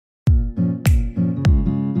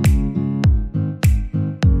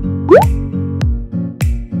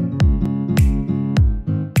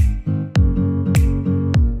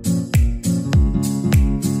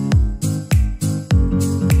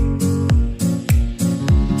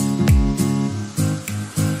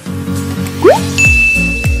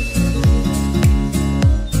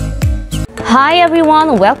Hi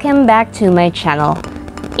everyone, welcome back to my channel.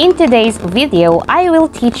 In today's video, I will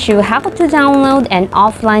teach you how to download an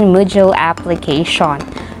offline module application.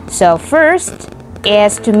 So first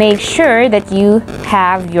is to make sure that you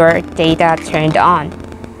have your data turned on.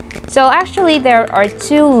 So actually there are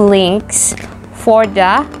two links for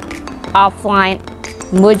the offline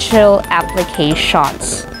module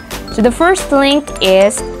applications. So the first link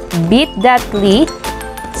is bit.ly/LLC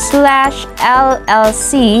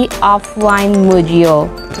offline module.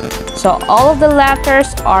 So all of the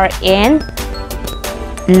letters are in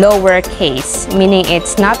lowercase, meaning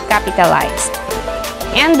it's not capitalized.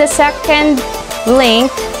 And the second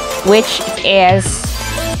link, which is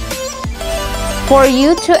for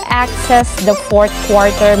you to access the fourth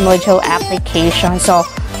quarter module application. So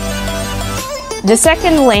the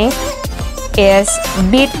second link is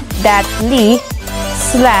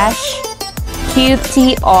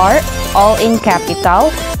bit.ly/QTR, all in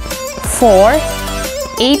capital, for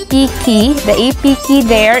AP key. The AP key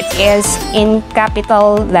there is in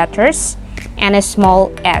capital letters and a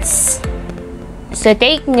small s. So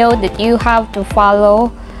take note that you have to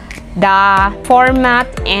follow the format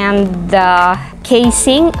and the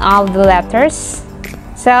casing of the letters.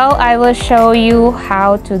 So I will show you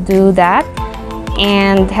how to do that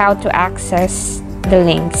and how to access the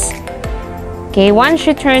links. Okay, once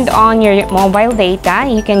you turned on your mobile data,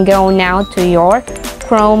 you can go now to your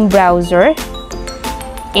Chrome browser,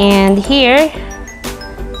 and here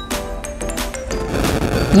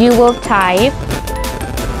you will type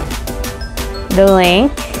the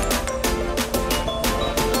link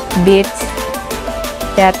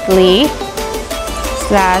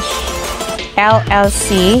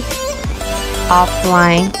bit.ly/LLC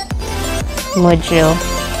offline module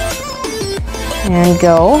and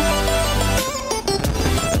go.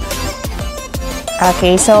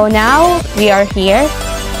 Okay, so now we are here.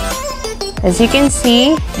 As you can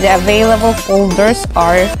see, the available folders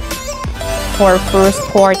are for first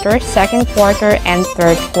quarter, second quarter, and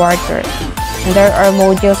third quarter. And there are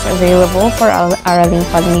modules available for Araling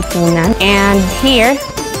Panlipunan. And here,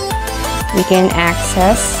 we can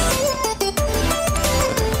access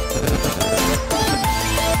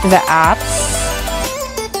the apps,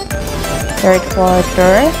 third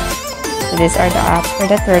quarter. So these are the apps for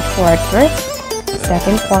the third quarter.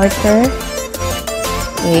 Second quarter.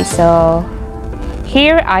 Okay, so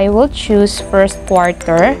here I will choose first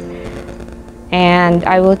quarter, and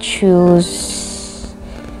I will choose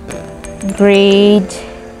grade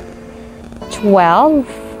 12.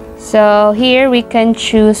 So here we can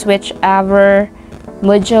choose whichever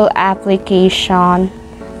module application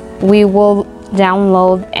we will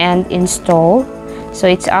download and install. So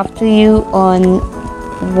it's up to you on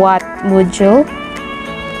what module.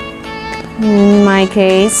 In my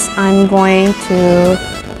case, I'm going to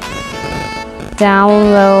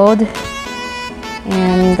download,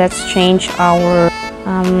 and let's change our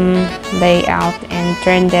layout and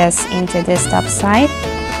turn this into desktop site.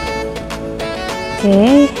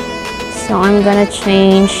 Okay, so I'm gonna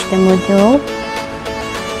change the module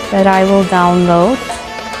that I will download.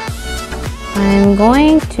 I'm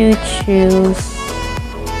going to choose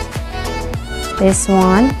this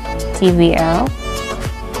one, TVL.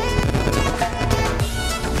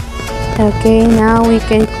 Okay, now we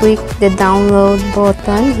can click the download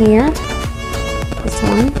button here, this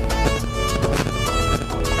one,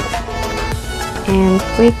 and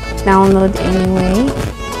click download anyway,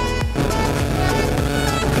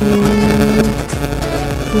 and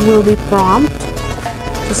it will be prompt.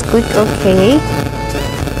 Just click OK,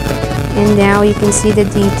 and now you can see the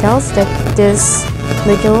details that this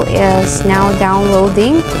module is now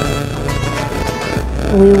downloading.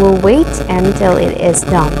 We will wait until it is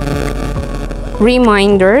done.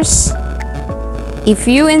 Reminders: if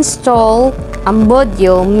you install a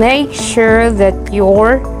module, make sure that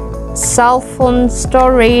your cell phone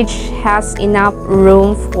storage has enough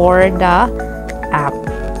room for the app.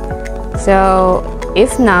 So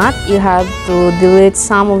if not, you have to delete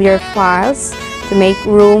some of your files to make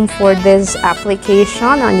room for this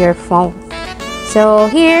application on your phone. So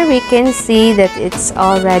here we can see that it's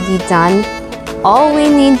already done. All we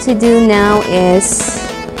need to do now is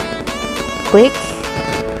click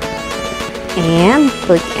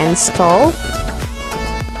install,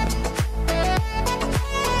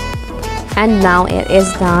 and now it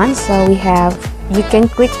is done. So you can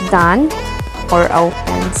click done or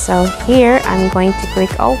open. So here I'm going to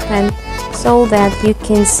click open so that you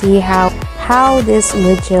can see how this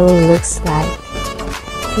module looks like.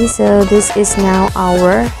 Okay, so this is now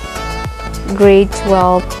our grade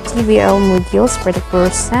 12 TVL modules for the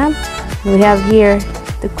first sem. We have here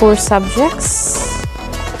the core subjects,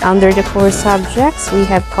 Under the core subjects, we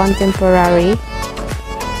have contemporary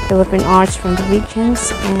Philippine arts from the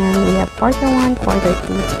regions, and we have quarter 1, quarter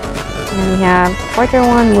 2, and we have quarter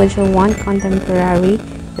 1, module 1, contemporary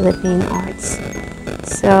Philippine arts.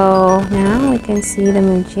 So now we can see the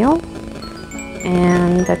module,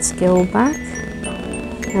 and let's go back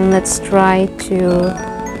and let's try to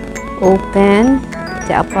open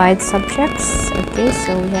the applied subjects. Okay,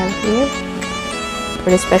 so we have here for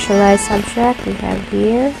the specialized subject, we have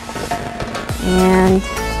here, and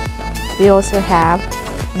we also have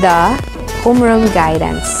the homeroom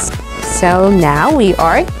guidance. So now we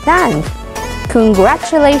are done.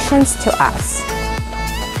 Congratulations to us.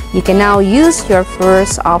 You can now use your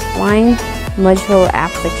first offline module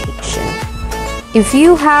application. If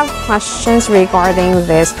you have questions regarding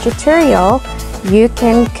this tutorial, you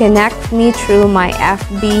can connect me through my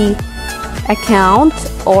FB account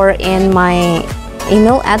or in my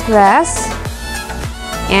email address,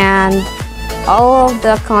 and all of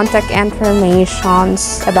the contact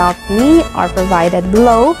informations about me are provided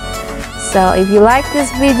below. So if you like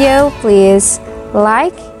this video, please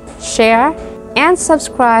like, share, and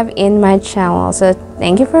subscribe in my channel. So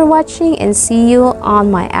thank you for watching, and see you on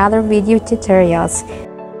my other video tutorials.